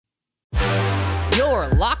You're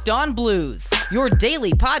Locked On Blues, your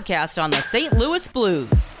daily podcast on the St. Louis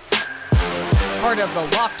Blues. Part of the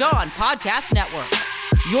Locked On Podcast Network,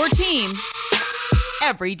 your team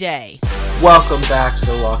every day. Welcome back to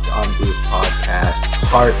the Locked On Blues podcast,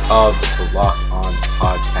 part of the Locked On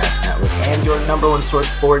Podcast Network, and your number one source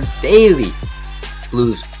for daily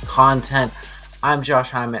Blues content. I'm Josh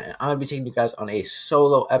Hyman, and I'm going to be taking you guys on a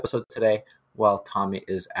solo episode today while Tommy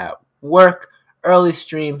is at work. Early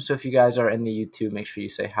stream, so if you guys are in the YouTube, make sure you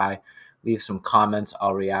say hi, leave some comments.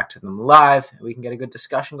 I'll react to them live, and we can get a good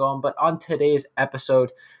discussion going. But on today's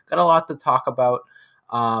episode, got a lot to talk about.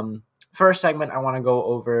 First segment, I want to go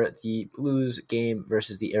over the Blues game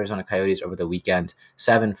versus the Arizona Coyotes over the weekend.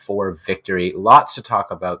 7-4 victory. Lots to talk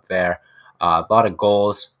about there. A lot of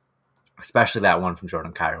goals, especially that one from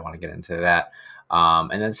Jordan Kyrou. I want to get into that.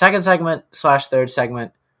 And then second segment / third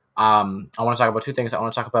segment, I want to talk about two things. I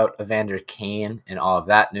want to talk about Evander Kane and all of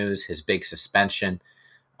that news, his big suspension.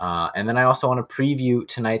 And then I also want to preview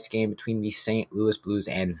tonight's game between the St. Louis Blues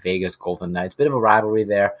and Vegas Golden Knights. Bit of a rivalry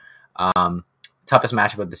there. Toughest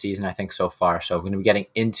matchup of the season, I think, so far. So we're going to be getting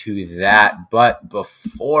into that. But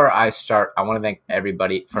before I start, I want to thank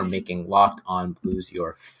everybody for making Locked On Blues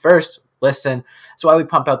your first listen. That's why we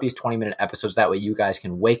pump out these 20-minute episodes. That way you guys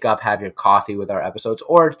can wake up, have your coffee with our episodes,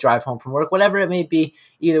 or drive home from work, whatever it may be.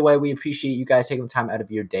 Either way, we appreciate you guys taking the time out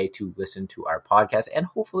of your day to listen to our podcast and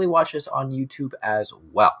hopefully watch us on YouTube as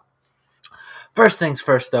well. First things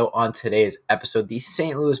first, though, on today's episode, the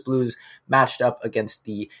St. Louis Blues matched up against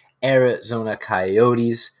the Arizona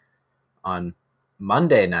Coyotes on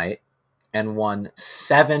Monday night and won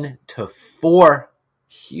 7-4.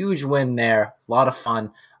 Huge win there. A lot of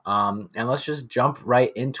fun. And let's just jump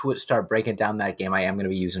right into it, start breaking down that game. I am going to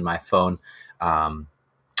be using my phone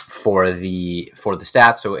for the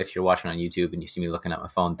stats. So if you're watching on YouTube and you see me looking at my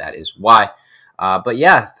phone, that is why. But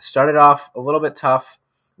yeah, started off a little bit tough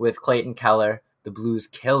with Clayton Keller, the Blues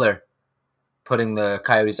killer, putting the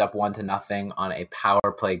Coyotes up 1-0 on a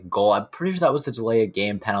power play goal. I'm pretty sure that was the delay of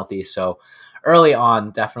game penalty. So early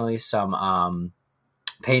on, definitely some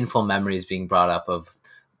painful memories being brought up of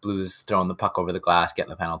Blues throwing the puck over the glass, getting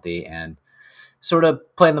the penalty, and sort of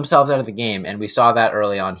playing themselves out of the game. And we saw that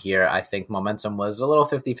early on here. I think momentum was a little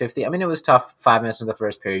 50-50. I mean, it was tough. 5 minutes in the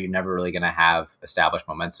first period, you're never really going to have established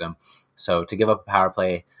momentum. So to give up a power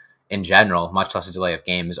play in general, much less a delay of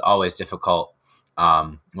game, is always difficult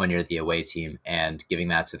when you're the away team, and giving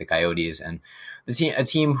that to the Coyotes. And a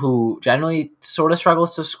team who generally sort of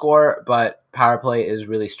struggles to score, but power play is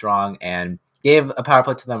really strong, and gave a power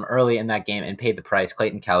play to them early in that game and paid the price.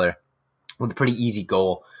 Clayton Keller with a pretty easy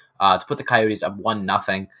goal to put the Coyotes up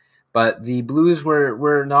 1-0. But the Blues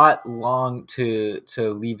were not long to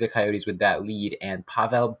leave the Coyotes with that lead, and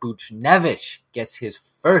Pavel Buchnevich gets his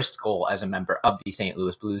first goal as a member of the St.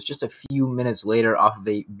 Louis Blues just a few minutes later off of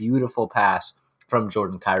a beautiful pass from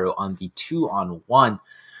Jordan Kyrou on the 2-on-1,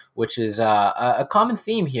 which is a common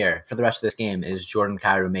theme here for the rest of this game, is Jordan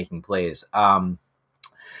Kyrou making plays.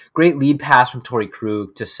 Great lead pass from Torrey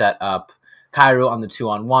Krug to set up Kyrou on the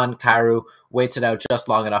 2-on-1. Kyrou waits it out just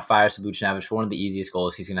long enough, fires to Buchnevich for one of the easiest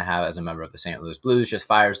goals he's going to have as a member of the St. Louis Blues. Just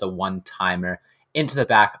fires the one-timer into the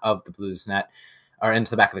back of the Blues net, or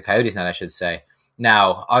into the back of the Coyotes net, I should say.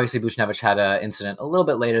 Now, obviously, Buchnevich had an incident a little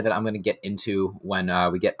bit later that I'm going to get into when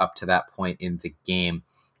we get up to that point in the game.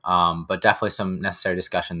 But definitely some necessary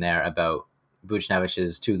discussion there about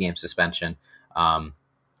Buchnevich's 2-game suspension. I'll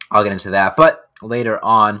get into that. But later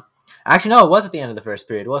on, actually, no, it was at the end of the first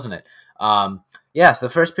period, wasn't it? So the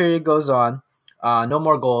first period goes on. No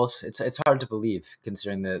more goals. It's hard to believe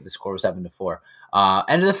considering the score was 7-4.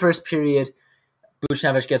 End of the first period,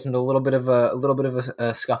 Buchnevich gets into a little bit of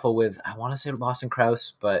a scuffle with, I want to say, Lawson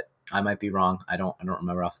Crouse, but I might be wrong. I don't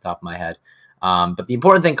remember off the top of my head. But the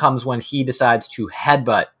important thing comes when he decides to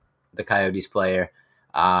headbutt the Coyotes player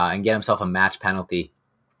and get himself a match penalty.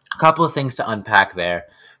 A couple of things to unpack there.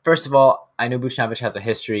 First of all, I know Buchnevich has a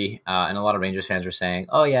history, and a lot of Rangers fans were saying,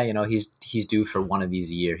 oh yeah, he's due for one of these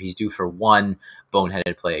a year. He's due for one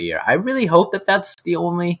boneheaded play a year. I really hope that that's the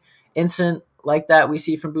only incident like that we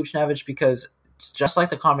see from Buchnevich, because it's just like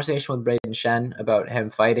the conversation with Braden Shen about him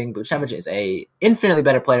fighting. Buchnevich is a infinitely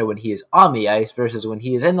better player when he is on the ice versus when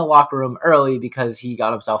he is in the locker room early because he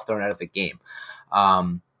got himself thrown out of the game.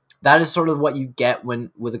 That is sort of what you get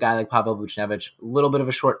with a guy like Pavel Buchnevich. A little bit of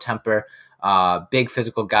a short temper, big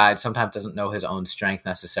physical guy, sometimes doesn't know his own strength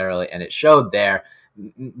necessarily, and it showed there.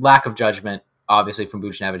 Lack of judgment, obviously, from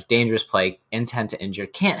Buchnevich. Dangerous play, intent to injure.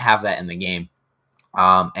 Can't have that in the game.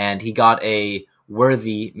 And he got a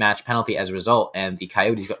worthy match penalty as a result, and the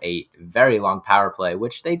Coyotes got a very long power play,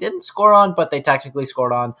 which they didn't score on, but they technically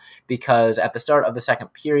scored on because at the start of the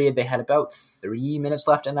second period, they had about 3 minutes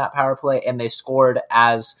left in that power play, and they scored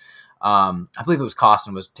as I believe it was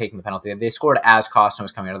Kostin was taking the penalty. They scored as Kostin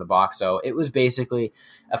was coming out of the box, so it was basically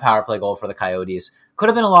a power play goal for the Coyotes. Could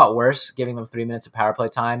have been a lot worse, giving them 3 minutes of power play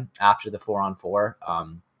time after the 4-on-4.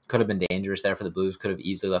 Could have been dangerous there for the Blues. Could have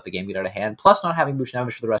easily let the game get out of hand. Plus, not having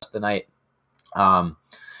Buchnevich for the rest of the night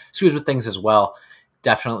screws with things as well.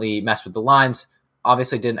 Definitely messed with the lines.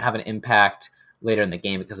 Obviously didn't have an impact later in the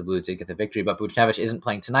game because the Blues did get the victory, but Buchnevich isn't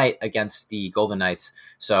playing tonight against the Golden Knights.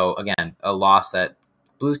 So again, a loss that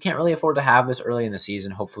Blues can't really afford to have this early in the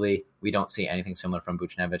season. Hopefully we don't see anything similar from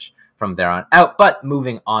Buchnevich from there on out. But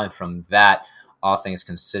moving on from that, all things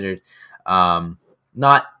considered,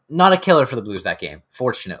 not a killer for the Blues that game,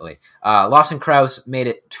 fortunately. Lawson Crouse made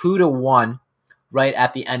it 2-1 right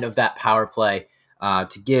at the end of that power play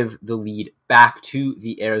to give the lead back to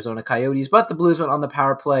the Arizona Coyotes. But the Blues went on the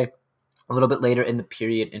power play a little bit later in the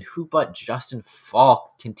period, and who but Justin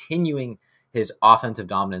Faulk, continuing his offensive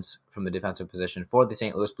dominance from the defensive position for the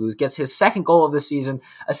St. Louis Blues, gets his second goal of the season,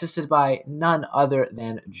 assisted by none other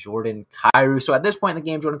than Jordan Kyrou. So at this point in the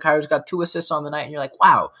game, Jordan Kyrou's got 2 assists on the night, and you're like,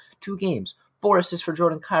 wow, 2 games, 4 assists for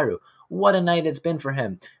Jordan Kyrou. What a night it's been for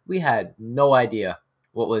him. We had no idea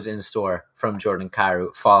what was in store from Jordan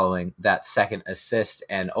Kyrou following that second assist,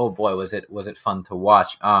 and oh boy, was it fun to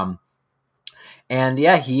watch. And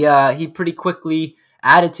yeah, he pretty quickly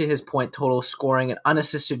added to his point total, scoring an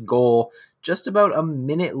unassisted goal just about a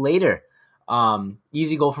minute later.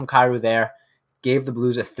 Easy goal from Kyrou there, gave the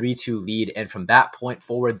Blues a 3-2 lead, and from that point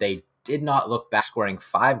forward, they did not look back, scoring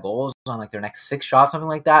 5 goals on like their next 6 shots, something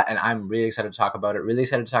like that, and I'm really excited to talk about it. Really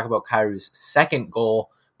excited to talk about Kyrou's second goal.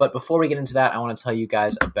 But before we get into that, I want to tell you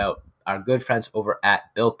guys about our good friends over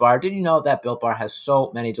at Built Bar. Did you know that Built Bar has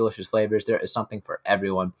so many delicious flavors? There is something for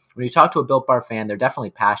everyone. When you talk to a Built Bar fan, they're definitely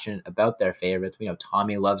passionate about their favorites. We know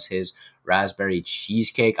Tommy loves his raspberry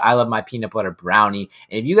cheesecake. I love my peanut butter brownie.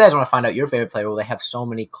 And if you guys want to find out your favorite flavor, well, they have so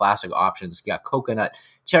many classic options. You got coconut,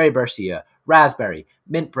 cherry barcia, raspberry,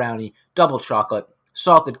 mint brownie, double chocolate,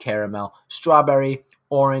 salted caramel, strawberry,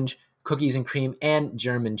 orange, cookies and cream, and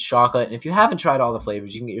German chocolate. And if you haven't tried all the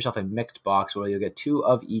flavors, you can get yourself a mixed box where you'll get 2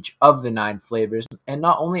 of each of the 9 flavors. And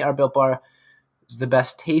not only are Built Bar the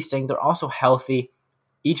best tasting, they're also healthy.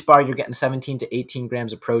 Each bar, you're getting 17 to 18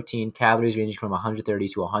 grams of protein, calories ranging from 130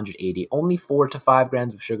 to 180, only 4 to 5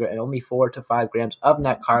 grams of sugar, and only 4 to 5 grams of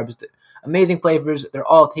net carbs. Amazing flavors. They're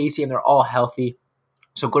all tasty and they're all healthy.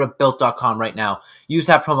 So go to Built.com right now. Use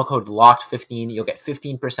that promo code LOCKED15. You'll get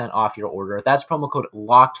 15% off your order. That's promo code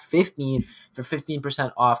LOCKED15 for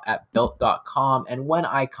 15% off at Built.com. And when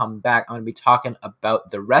I come back, I'm going to be talking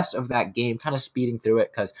about the rest of that game, kind of speeding through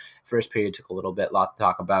it because first period took a little bit, lot to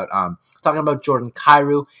talk about. Talking about Jordan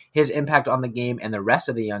Kyrou, his impact on the game, and the rest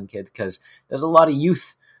of the young kids because there's a lot of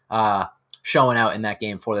youth showing out in that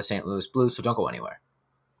game for the St. Louis Blues, so don't go anywhere.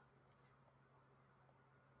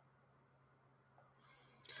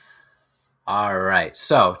 All right,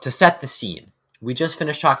 so to set the scene, we just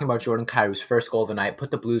finished talking about Jordan Kyrou's first goal of the night,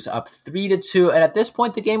 put the Blues up 3-2, and at this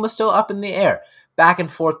point, the game was still up in the air. Back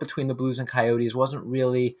and forth between the Blues and Coyotes, wasn't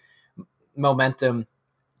really momentum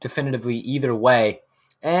definitively either way.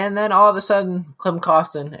 And then all of a sudden, Klim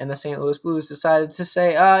Kostin and the St. Louis Blues decided to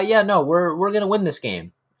say, we're going to win this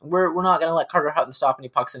game. We're not going to let Carter Hutton stop any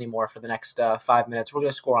pucks anymore for the next 5 minutes. We're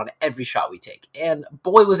going to score on every shot we take. And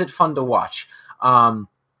boy, was it fun to watch.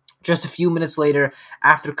 Just a few minutes later,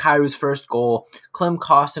 after Kyrou's first goal, Klim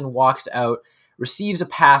Kostin walks out, receives a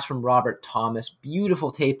pass from Robert Thomas,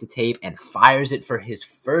 beautiful tape-to-tape, and fires it for his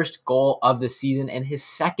first goal of the season and his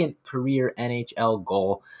second career NHL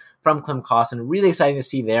goal from Klim Kostin. Really exciting to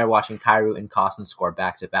see there, watching Kyrou and Kostin score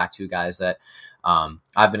back-to-back, 2 guys that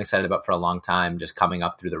I've been excited about for a long time, just coming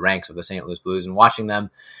up through the ranks of the St. Louis Blues, and watching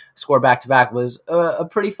them score back-to-back was a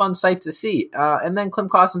pretty fun sight to see. And then Klim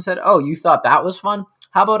Kostin said, "Oh, you thought that was fun?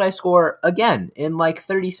 How about I score again in like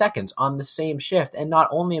 30 seconds on the same shift? And not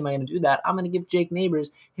only am I going to do that, I'm going to give Jake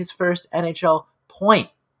Neighbors his first NHL point."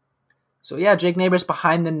 So yeah, Jake Neighbors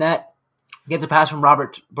behind the net, gets a pass from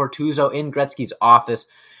Robert Bortuzzo in Gretzky's office,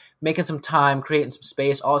 making some time, creating some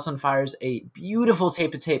space. All of a sudden fires a beautiful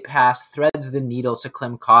tape-to-tape pass, threads the needle to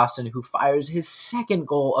Klim Kostin, who fires his second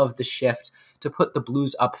goal of the shift to put the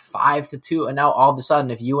Blues up 5-2. And now all of a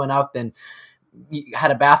sudden, if you went up and you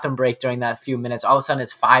had a bathroom break during that few minutes, all of a sudden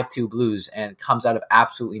it's 5-2 Blues, and it comes out of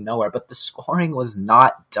absolutely nowhere. But the scoring was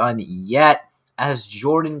not done yet, as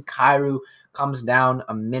Jordan Kyrou comes down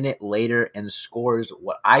a minute later and scores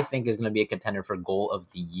what I think is going to be a contender for goal of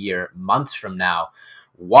the year months from now.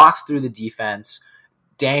 Walks through the defense,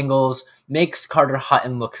 dangles, makes Carter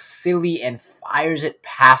Hutton look silly, and fires it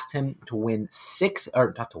past him to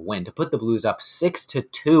to put the Blues up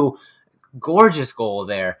 6-2. Gorgeous goal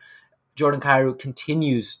there. Jordan Kyrou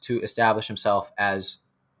continues to establish himself as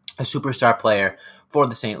a superstar player for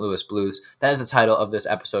the St. Louis Blues. That is the title of this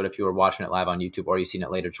episode if you were watching it live on YouTube or you've seen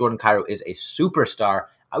it later. Jordan Kyrou is a superstar.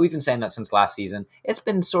 We've been saying that since last season. It's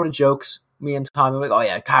been sort of jokes, me and Tommy, like, oh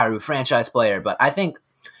yeah, Kyrou, franchise player. But I think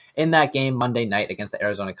in that game Monday night against the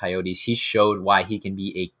Arizona Coyotes, he showed why he can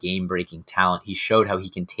be a game-breaking talent. He showed how he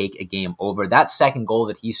can take a game over. That second goal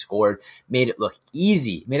that he scored made it look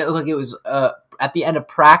easy, made it look like it was at the end of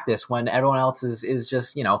practice when everyone else is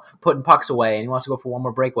just, putting pucks away and he wants to go for one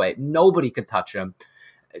more breakaway. Nobody could touch him,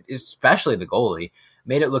 especially the goalie.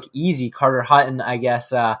 Made it look easy. Carter Hutton, I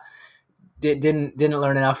guess, didn't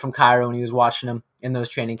learn enough from Kyrou when he was watching him in those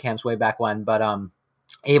training camps way back when, but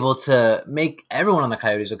able to make everyone on the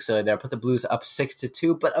Coyotes look silly there, put the Blues up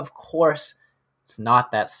 6-2. But of course, it's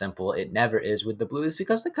not that simple. It never is with the Blues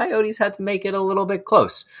because the Coyotes had to make it a little bit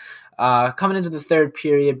close. Coming into the third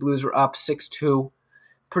period, Blues were up 6-2,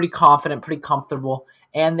 pretty confident, pretty comfortable,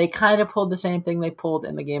 and they kind of pulled the same thing they pulled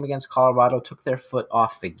in the game against Colorado, took their foot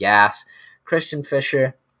off the gas. Christian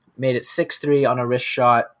Fischer made it 6-3 on a wrist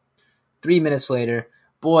shot. 3 minutes later,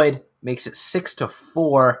 Boyd makes it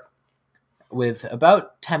 6-4 with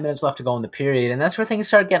about 10 minutes left to go in the period, and that's where things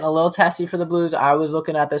started getting a little testy for the Blues. I was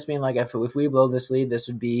looking at this being like, if we blow this lead, this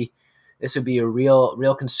would be a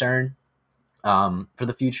real concern for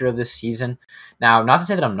the future of this season. Now, not to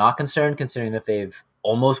say that I'm not concerned, considering that they've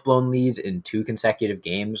almost blown leads in 2 consecutive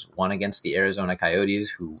games, one against the Arizona Coyotes,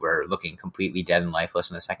 who were looking completely dead and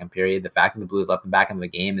lifeless in the second period. The fact that the Blues left them back into the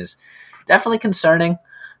game is definitely concerning,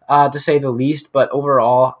 to say the least. But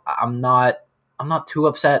overall, I'm not too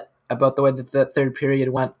upset about the way that the third period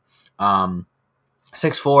went.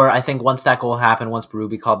 6-4. I think once that goal happened, once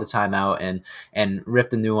Berube called the timeout and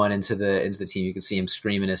ripped a new one into the team, you could see him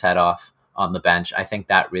screaming his head off on the bench. I think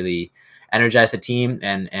that really energized the team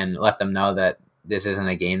and let them know that this isn't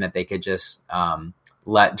a game that they could just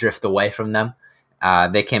let drift away from them.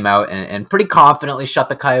 They came out and pretty confidently shut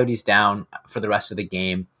the Coyotes down for the rest of the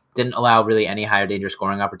game. Didn't allow really any higher danger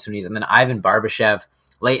scoring opportunities. And then Ivan Barbashev,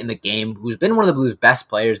 late in the game, who's been one of the Blues' best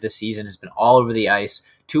players this season, has been all over the ice,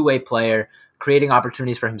 two-way player, creating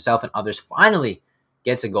opportunities for himself and others, finally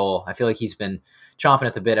gets a goal. I feel like he's been chomping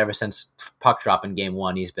at the bit ever since puck drop in game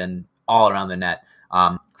 1. He's been all around the net.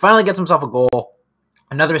 Finally gets himself a goal.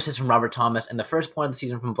 Another assist from Robert Thomas, and the first point of the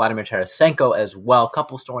season from Vladimir Tarasenko as well.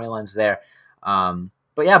 Couple storylines there.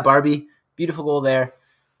 But yeah, Barbie, beautiful goal there.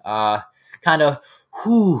 Kind of,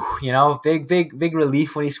 big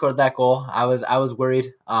relief when he scored that goal. I was worried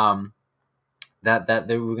that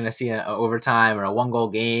they were going to see an overtime or a 1-goal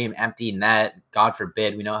game, empty net. God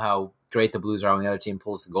forbid. We know how great the Blues are when the other team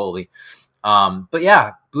pulls the goalie. But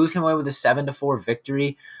yeah, Blues came away with a 7-4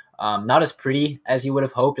 victory. Not as pretty as you would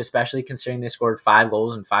have hoped, especially considering they scored 5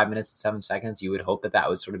 goals in 5 minutes and 7 seconds. You would hope that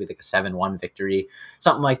would sort of be like a 7-1 victory,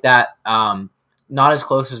 something like that. Not as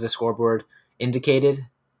close as the scoreboard indicated,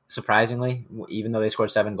 surprisingly. Even though they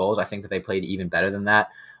scored 7 goals, I think that they played even better than that.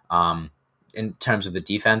 In terms of the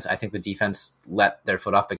defense, I think the defense let their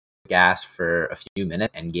foot off the gas for a few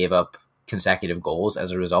minutes and gave up consecutive goals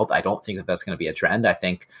as a result. I don't think that that's going to be a trend. I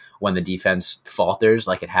think when the defense falters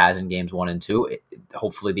like it has in games 1 and 2,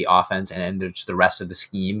 hopefully the offense and just the rest of the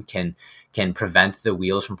scheme can prevent the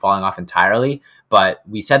wheels from falling off entirely. But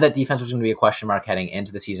we said that defense was going to be a question mark heading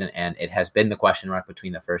into the season, and it has been the question mark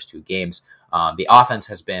between the first 2 games. The offense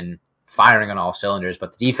has been firing on all cylinders,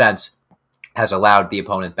 but the defense has allowed the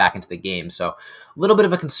opponent back into the game. So a little bit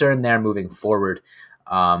of a concern there moving forward.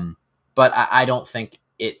 But I don't think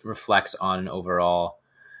it reflects on an overall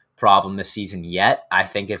problem this season yet. I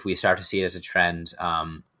think if we start to see it as a trend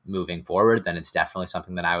moving forward, then it's definitely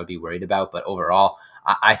something that I would be worried about. But overall,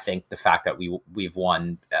 I think the fact that we've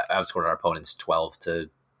won, outscored our opponents 12-7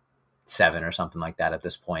 or something like that at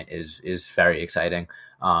this point is very exciting.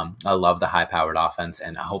 I love the high-powered offense,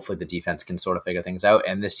 and hopefully the defense can sort of figure things out,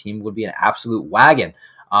 and this team would be an absolute wagon.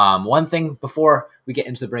 One thing before we get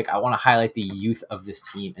into the break, I want to highlight the youth of this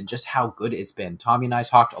team and just how good it's been. Tommy and I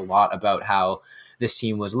talked a lot about how this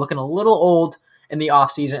team was looking a little old in the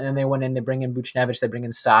offseason, and they went in, they bring in Buchnevich, they bring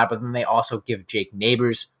in Saad, but then they also give Jake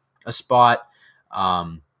Neighbors a spot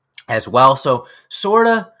as well. So sort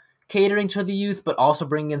of catering to the youth, but also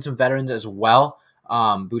bringing in some veterans as well.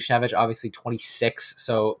 Buchnevich, obviously 26,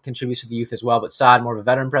 so contributes to the youth as well, but Saad, more of a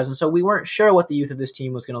veteran presence. So we weren't sure what the youth of this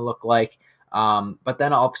team was going to look like. But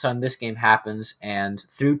then all of a sudden this game happens, and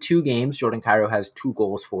through 2 games, Jordan Kyrou has 2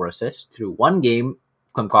 goals, 4 assists. Through 1 game,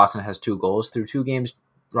 Klim Kostin has 2 goals. Through 2 games,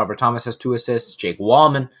 Robert Thomas has 2 assists. Jake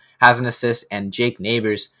Wallman has an assist, and Jake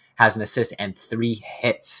Neighbors has an assist and 3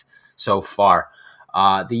 hits so far.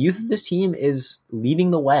 The youth of this team is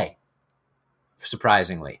leading the way,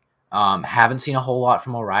 surprisingly. Haven't seen a whole lot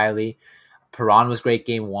from O'Reilly. Perron was great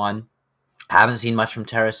game 1. Haven't seen much from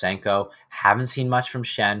Tarasenko. Haven't seen much from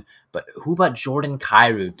Shen. But who but Jordan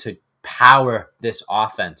Kyrou to power this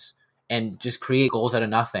offense and just create goals out of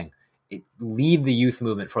nothing? Lead the youth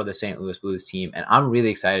movement for the St. Louis Blues team. And I'm really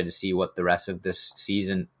excited to see what the rest of this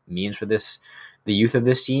season means for the youth of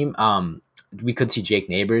this team. We could see Jake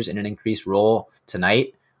Neighbors in an increased role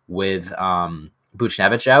tonight with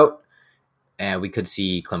Buchnevich out. And we could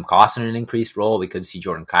see Klim Kostin in an increased role. We could see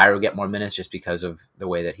Jordan Kyrou get more minutes just because of the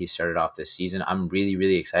way that he started off this season. I'm really,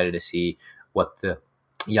 really excited to see what the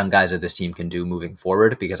young guys of this team can do moving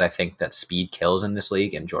forward, because I think that speed kills in this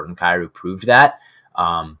league, and Jordan Kyrou proved that.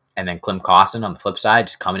 And then Klim Kostin on the flip side,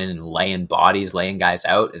 just coming in and laying bodies, laying guys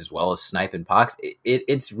out, as well as sniping pucks.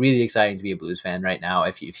 It's really exciting to be a Blues fan right now.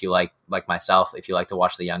 If you like myself, if you like to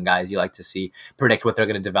watch the young guys, you like to predict what they're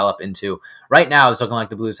going to develop into. Right now, it's looking like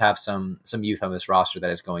the Blues have some youth on this roster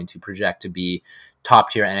that is going to project to be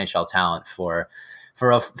top tier NHL talent for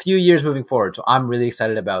a few years moving forward. So I'm really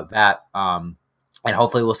excited about that. And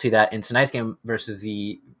hopefully we'll see that in tonight's game versus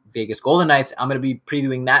the Vegas Golden Knights. I'm going to be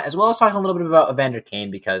previewing that, as well as talking a little bit about Evander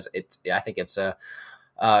Kane, because I think it's a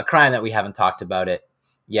crime that we haven't talked about it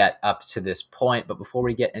yet up to this point. But before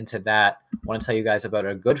we get into that, I want to tell you guys about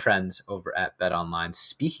our good friends over at BetOnline.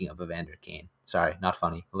 Speaking of Evander Kane, sorry, not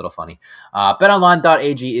funny, a little funny.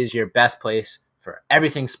 BetOnline.ag is your best place for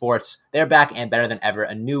everything sports. They're back and better than ever.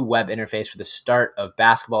 A new web interface for the start of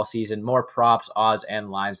basketball season. More props, odds, and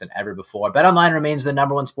lines than ever before. BetOnline remains the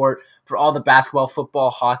number one sport for all the basketball, football,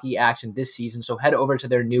 hockey action this season. So head over to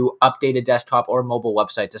their new updated desktop or mobile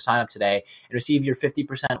website to sign up today and receive your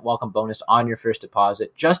 50% welcome bonus on your first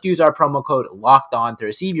deposit. Just use our promo code LOCKEDON to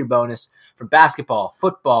receive your bonus from basketball,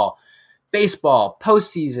 football, baseball,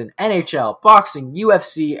 postseason, NHL, boxing,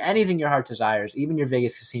 UFC, anything your heart desires, even your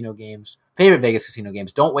Vegas casino games. Favorite Vegas casino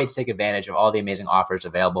games. Don't wait to take advantage of all the amazing offers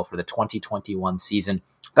available for the 2021 season.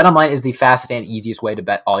 BetOnline is the fastest and easiest way to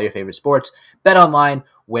bet all your favorite sports. BetOnline,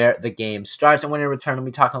 where the game starts. And when we return, we'll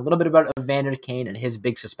be talking a little bit about Evander Kane and his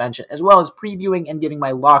big suspension, as well as previewing and giving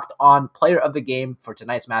my locked on player of the game for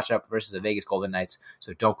tonight's matchup versus the Vegas Golden Knights.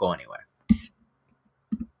 So don't go anywhere.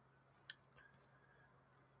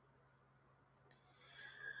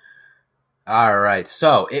 All right.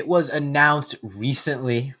 So it was announced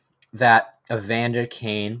recently that Evander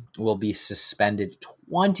Kane will be suspended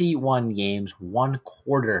 21 games,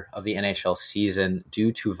 1/4 of the NHL season,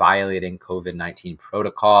 due to violating COVID-19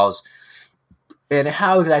 protocols. And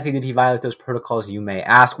how exactly did he violate those protocols, you may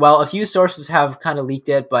ask? Well, a few sources have kind of leaked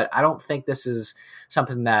it, but I don't think this is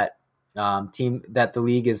something that that the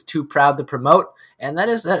league is too proud to promote. And that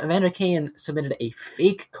is that Evander Kane submitted a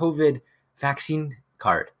fake COVID vaccine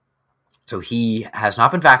card. So he has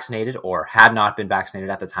not been vaccinated, or had not been vaccinated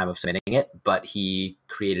at the time of submitting it, but he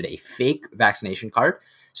created a fake vaccination card,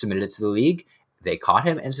 submitted it to the league. They caught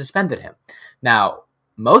him and suspended him. Now,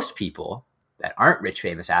 most people that aren't rich,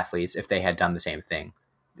 famous athletes, if they had done the same thing,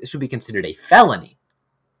 this would be considered a felony.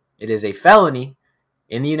 It is a felony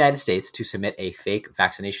in the United States to submit a fake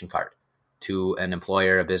vaccination card to an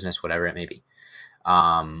employer, a business, whatever it may be.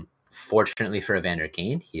 Fortunately for Evander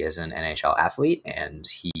Kane, he is an NHL athlete, and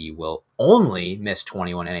he will only miss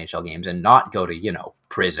 21 NHL games and not go to,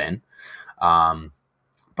 prison.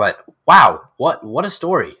 But wow, what a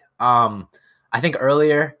story. I think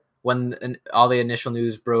earlier when all the initial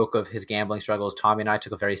news broke of his gambling struggles, Tommy and I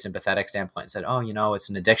took a very sympathetic standpoint and said, it's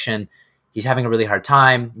an addiction. He's having a really hard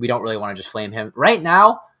time. We don't really want to just flame him. Right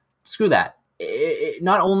now, screw that.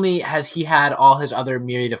 Not only has he had all his other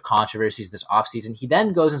myriad of controversies this offseason, he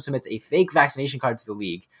then goes and submits a fake vaccination card to the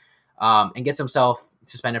league and gets himself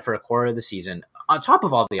suspended for 1/4 of the season, on top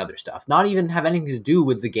of all the other stuff. Not even have anything to do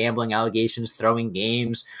with the gambling allegations, throwing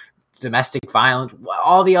games, domestic violence,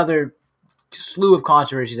 all the other slew of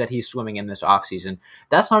controversies that he's swimming in this offseason.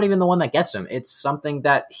 That's not even the one that gets him. It's something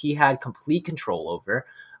that he had complete control over,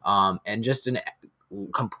 and just an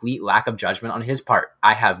complete lack of judgment on his part.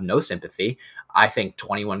 I have no sympathy. I think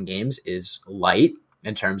 21 games is light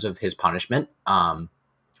in terms of his punishment.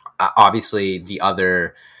 Obviously, the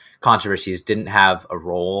other controversies didn't have a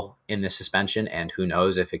role in the suspension, and who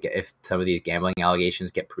knows if some of these gambling allegations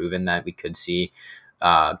get proven, that we could see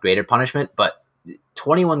greater punishment. But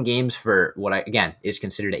 21 games for what is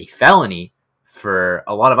considered a felony for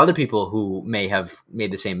a lot of other people who may have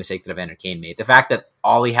made the same mistake that Evander Kane made. The fact that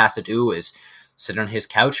all he has to do is sit on his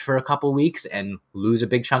couch for a couple weeks and lose a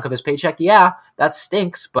big chunk of his paycheck, yeah, that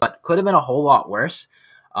stinks, but could have been a whole lot worse.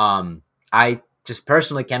 I just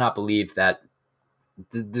personally cannot believe that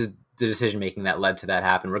the decision making that led to that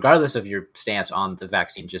happen, regardless of your stance on the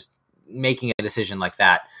vaccine, just making a decision like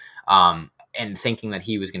that, and thinking that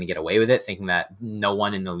he was going to get away with it, thinking that no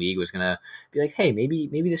one in the league was going to be like, hey, maybe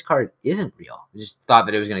this card isn't real. I just thought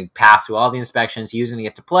that it was going to pass through all the inspections. He was going to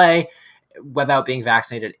get to play without being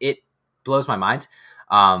vaccinated. It blows my mind.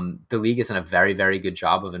 The league has done a very, very good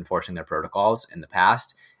job of enforcing their protocols in the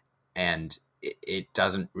past, and it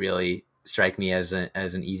doesn't really strike me as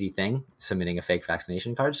an easy thing, submitting a fake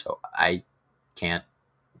vaccination card. So I can't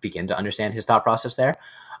begin to understand his thought process there.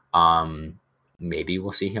 Maybe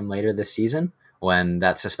we'll see him later this season when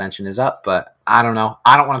that suspension is up, but I don't know.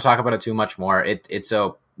 I don't want to talk about it too much more. It's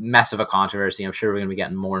a mess of a controversy. I'm sure we're going to be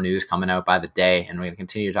getting more news coming out by the day, and we're going to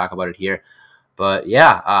continue to talk about it here. But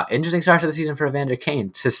yeah, interesting start to the season for Evander Kane,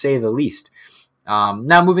 to say the least.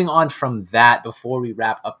 Now, moving on from that, before we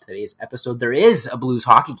wrap up today's episode, there is a Blues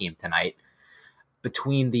hockey game tonight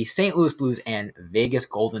between the St. Louis Blues and Vegas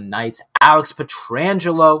Golden Knights. Alex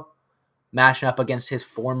Pietrangelo matching up against his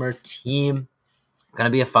former team. Going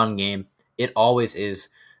to be a fun game. It always is.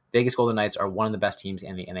 Vegas Golden Knights are one of the best teams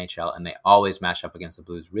in the NHL, and they always match up against the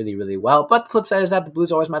Blues really, really well. But the flip side is that the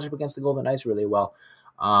Blues always match up against the Golden Knights really well.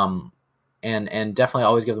 And definitely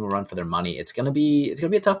always give them a run for their money. It's gonna be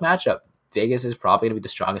a tough matchup. Vegas is probably gonna be the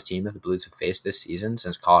strongest team that the Blues have faced this season,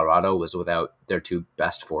 since Colorado was without their two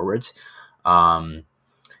best forwards. And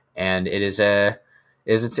it's a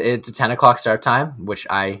 10:00 start time, which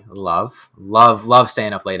I love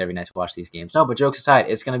staying up late every night to watch these games. No, but jokes aside,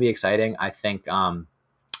 it's gonna be exciting. I think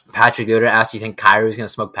Patrick Gooder asked, do you think Kyrou is going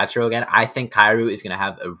to smoke Petro again? I think Kyrou is going to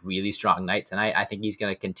have a really strong night tonight. I think he's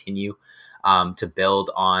going to continue to build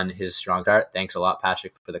on his strong start. Thanks a lot,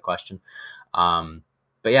 Patrick, for the question. But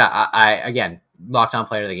yeah, I again, locked on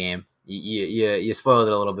player of the game. You spoiled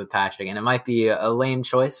it a little bit, Patrick, and it might be a lame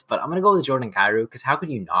choice, but I'm going to go with Jordan Kyrou, because how could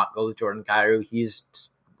you not go with Jordan Kyrou? He's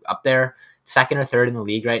up there, second or third in the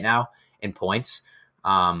league right now in points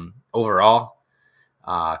overall.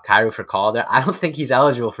 Kyrou for Calder. I don't think he's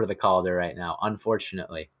eligible for the Calder right now,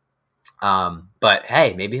 unfortunately. But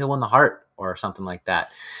hey, maybe he'll win the Hart or something like that.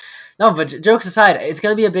 No, but jokes aside, it's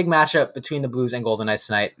going to be a big matchup between the Blues and Golden Knights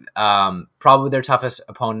tonight. Probably their toughest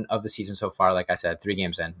opponent of the season so far. Like I said, 3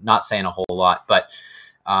 games in, not saying a whole lot, but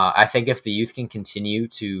I think if the youth can continue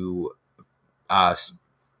to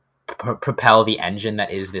propel the engine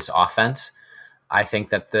that is this offense, I think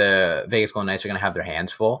that the Vegas Golden Knights are going to have their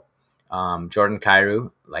hands full. Jordan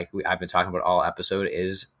Kyrou, like I've been talking about all episode,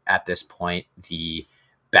 is at this point the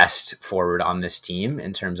best forward on this team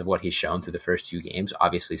in terms of what he's shown through the first 2 games.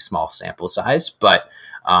 Obviously small sample size, but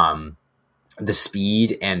the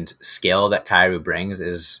speed and skill that Kyrou brings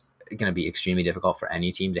is going to be extremely difficult for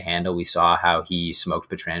any team to handle. We saw how he smoked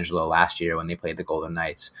Pietrangelo last year when they played the Golden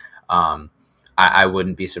Knights. I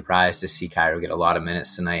wouldn't be surprised to see Kyrou get a lot of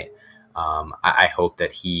minutes tonight. I hope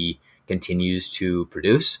that he continues to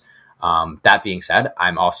produce. That being said,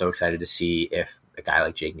 I'm also excited to see if a guy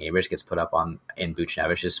like Jake Neighbors gets put up in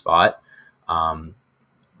Buchnevich's spot.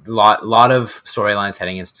 Lot of storylines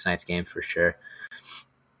heading into tonight's game for sure.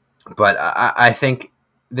 But I think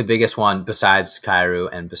the biggest one, besides Kyrou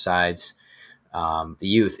and besides the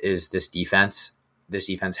youth, is this defense. This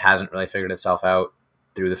defense hasn't really figured itself out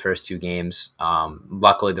through the first 2 games.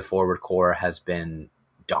 Luckily, the forward core has been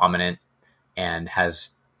dominant and has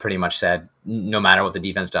pretty much said, no matter what the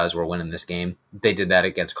defense does, we're winning this game. They did that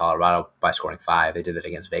against Colorado by scoring 5. They did it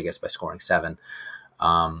against Vegas by scoring 7.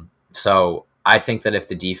 So I think that if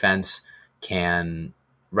the defense can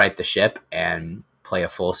right the ship and play a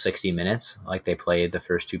full 60 minutes like they played the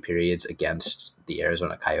first 2 periods against the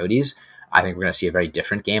Arizona Coyotes, I think we're going to see a very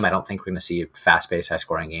different game. I don't think we're going to see a fast-paced,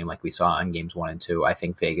 high-scoring game like we saw in games 1 and 2. I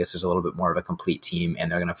think Vegas is a little bit more of a complete team, and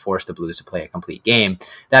they're going to force the Blues to play a complete game.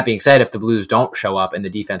 That being said, if the Blues don't show up and the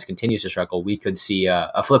defense continues to struggle, we could see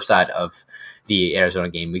a flip side of the Arizona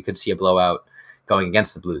game. We could see a blowout going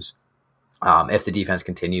against the Blues if the defense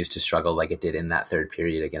continues to struggle like it did in that 3rd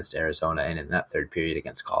period against Arizona and in that 3rd period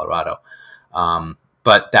against Colorado.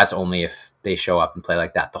 But that's only if they show up and play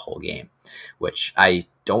like that the whole game, which I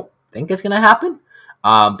don't think is going to happen.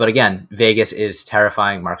 But again, Vegas is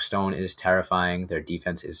terrifying. Mark Stone is terrifying. Their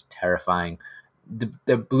defense is terrifying.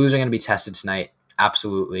 The Blues are going to be tested tonight.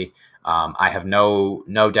 Absolutely. I have no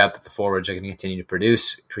doubt that the forwards are going to continue to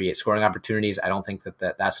produce, create scoring opportunities. I don't think that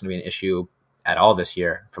that's going to be an issue at all this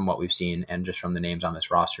year from what we've seen and just from the names on this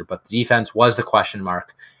roster. But the defense was the question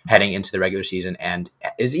mark heading into the regular season and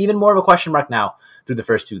is even more of a question mark now through the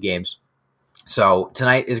first 2 games. So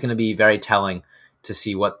tonight is going to be very telling to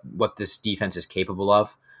see what this defense is capable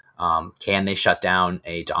of. Can they shut down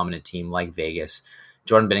a dominant team like Vegas?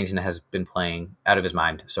 Jordan Binnington has been playing out of his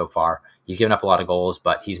mind so far. He's given up a lot of goals,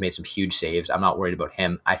 but he's made some huge saves. I'm not worried about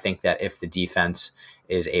him. I think that if the defense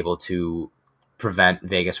is able to prevent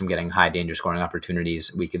Vegas from getting high danger scoring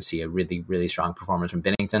opportunities, we could see a really, really strong performance from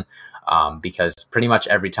Binnington, because pretty much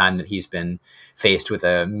every time that he's been faced with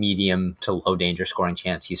a medium to low danger scoring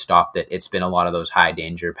chance, he's stopped it. It's been a lot of those high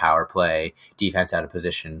danger power play, defense out of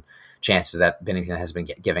position chances that Binnington has been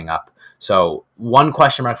giving up. So one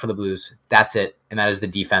question mark for the Blues. That's it. And that is the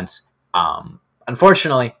defense.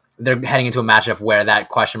 Unfortunately, they're heading into a matchup where that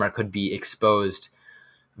question mark could be exposed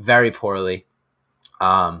very poorly.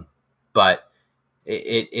 But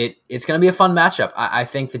it's going to be a fun matchup. I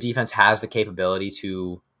think the defense has the capability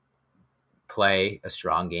to play a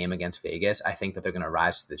strong game against Vegas. I think that they're going to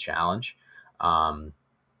rise to the challenge.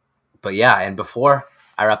 But yeah, and before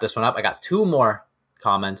I wrap this one up, I got two more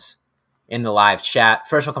comments in the live chat.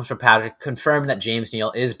 First one comes from Patrick, confirmed that James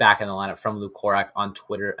Neal is back in the lineup, from Luke Korak on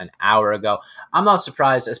Twitter an hour ago. I'm not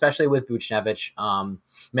surprised, especially with Buchnevich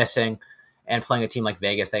missing and playing a team like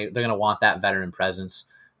Vegas. They're going to want that veteran presence.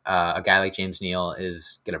 A guy like James Neal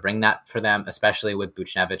is going to bring that for them, especially with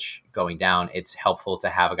Buchnevich going down. It's helpful to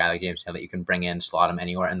have a guy like James Neal that you can bring in, slot him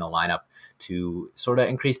anywhere in the lineup to sort of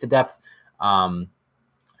increase the depth.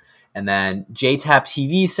 And then JTAP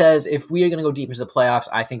TV says, if we are going to go deep into the playoffs,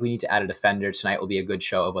 I think we need to add a defender. Tonight will be a good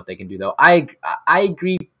show of what they can do, though. I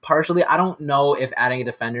agree partially. I don't know if adding a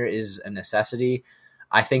defender is a necessity.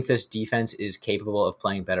 I think this defense is capable of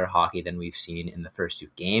playing better hockey than we've seen in the first two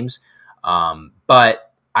games. But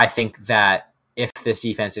I think that if this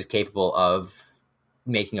defense is capable of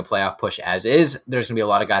making a playoff push as is, there's going to be a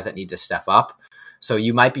lot of guys that need to step up. So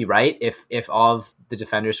you might be right. If all of the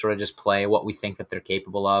defenders sort of just play what we think that they're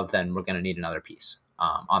capable of, then we're going to need another piece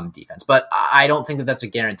on the defense. But I don't think that that's a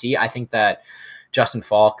guarantee. I think that Justin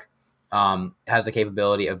Falk has the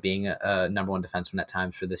capability of being a number one defenseman at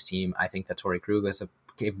times for this team. I think that Torrey Krug has the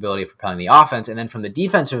capability of propelling the offense. And then from the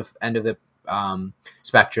defensive end of the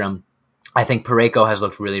spectrum, I think Parayko has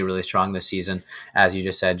looked really, really strong this season. As you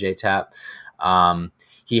just said, J-Tap.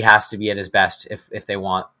 He has to be at his best if they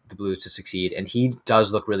want the Blues to succeed, and he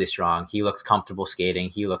does look really strong. He looks comfortable skating.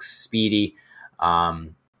 He looks speedy.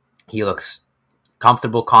 He looks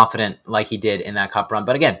comfortable, confident, like he did in that cup run.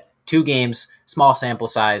 But again, 2 games, small sample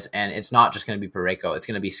size, and it's not just going to be Parayko. It's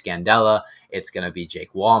going to be Scandella. It's going to be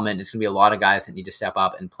Jake Wallman. It's going to be a lot of guys that need to step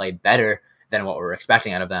up and play better than what we're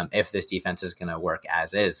expecting out of them if this defense is going to work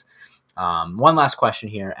as is. One last question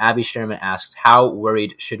here. Abby Sherman asks, how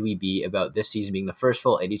worried should we be about this season being the first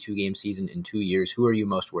full 82-game season in 2 years? Who are you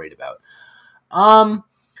most worried about?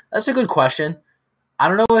 That's a good question. I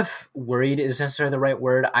don't know if worried is necessarily the right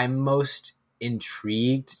word. I'm most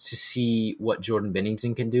intrigued to see what Jordan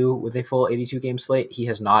Binnington can do with a full 82-game slate. He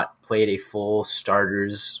has not played a full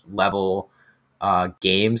starters level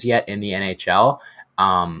games yet in the NHL.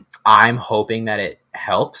 I'm hoping that it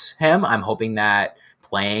helps him. I'm hoping that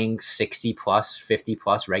playing 60 plus, 50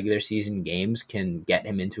 plus regular season games can get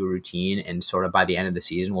him into a routine, and sort of by the end of the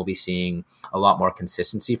season, we'll be seeing a lot more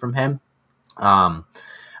consistency from him.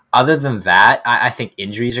 Other than that, I think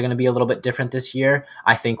injuries are going to be a little bit different this year.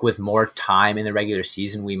 I think with more time in the regular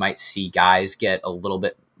season, we might see guys get a little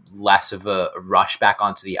bit less of a rush back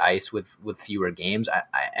onto the ice with fewer games.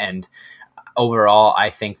 And overall, I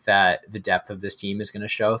think that the depth of this team is going to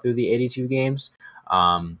show through the 82 games.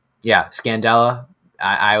 Scandella,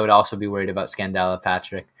 I would also be worried about Scandella,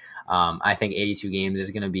 Patrick. I think 82 games is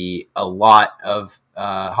going to be a lot of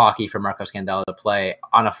hockey for Marco Scandella to play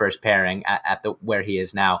on a first pairing at the where he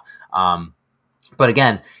is now. But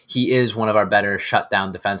again, he is one of our better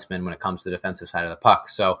shutdown defensemen when it comes to the defensive side of the puck.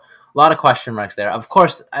 So a lot of question marks there. Of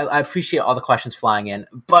course, I appreciate all the questions flying in,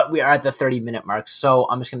 but we are at the 30-minute mark, so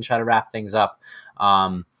I'm just going to try to wrap things up.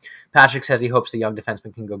 Patrick says he hopes the young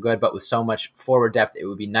defenseman can go good, but with so much forward depth, it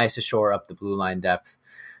would be nice to shore up the blue line depth.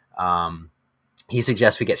 He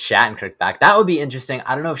suggests we get Shattenkirk back. That would be interesting.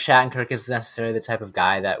 I don't know if Shattenkirk is necessarily the type of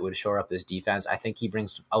guy that would shore up this defense. I think he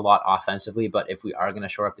brings a lot offensively, but if we are going to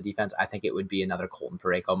shore up the defense, I think it would be another Colton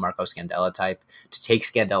Parayko, Marco Scandella type to take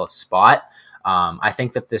Scandella's spot. I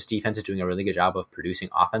think that this defense is doing a really good job of producing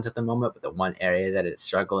offense at the moment, but the one area that it's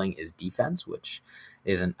struggling is defense, which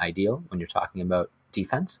isn't ideal when you're talking about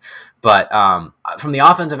defense. But from the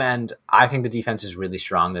offensive end, I think the defense is really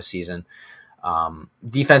strong this season.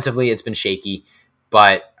 Defensively, it's been shaky,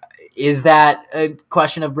 but is that a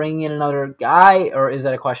question of bringing in another guy, or is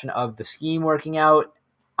that a question of the scheme working out?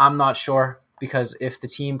 I'm not sure, because if the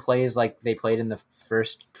team plays like they played in the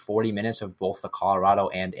first 40 minutes of both the Colorado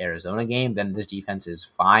and Arizona game, then this defense is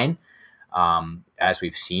fine, as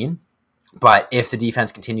we've seen. But if the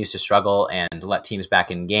defense continues to struggle and let teams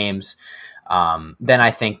back in games, then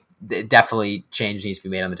I think definitely change needs to be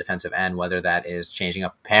made on the defensive end, whether that is changing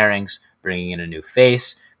up pairings, bringing in a new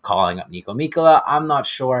face, calling up Nico Mikkola. I'm not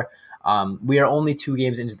sure. We are only 2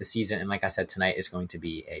 games into the season, and like I said, tonight is going to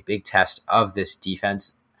be a big test of this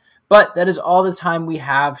defense. But that is all the time we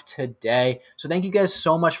have today. So thank you guys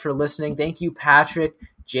so much for listening. Thank you, Patrick,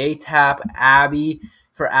 J-Tap, Abby,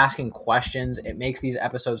 for asking questions. It makes these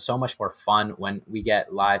episodes so much more fun when we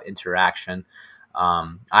get live interaction.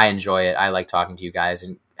 I enjoy it. I like talking to you guys,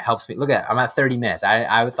 and it helps me. Look at I'm at 30 minutes.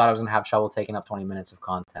 I thought I was going to have trouble taking up 20 minutes of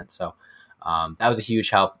content. So that was a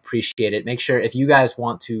huge help. Appreciate it. Make sure if you guys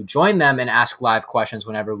want to join them and ask live questions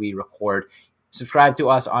whenever we record, subscribe to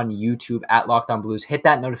us on YouTube at Locked On Blues. Hit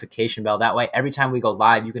that notification bell. That way, every time we go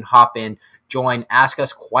live, you can hop in, join, ask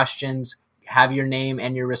us questions, have your name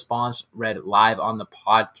and your response read live on the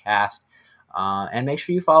podcast. And make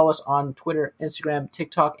sure you follow us on Twitter, Instagram,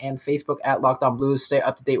 TikTok, and Facebook at Locked On Blues. Stay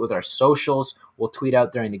up to date with our socials. We'll tweet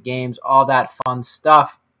out during the games, all that fun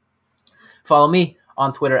stuff. Follow me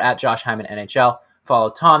on Twitter at Josh Hyman NHL. Follow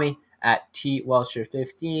Tommy at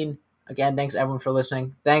TWelcher15. Again, thanks everyone for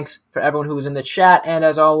listening. Thanks for everyone who was in the chat. And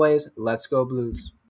as always, let's go Blues.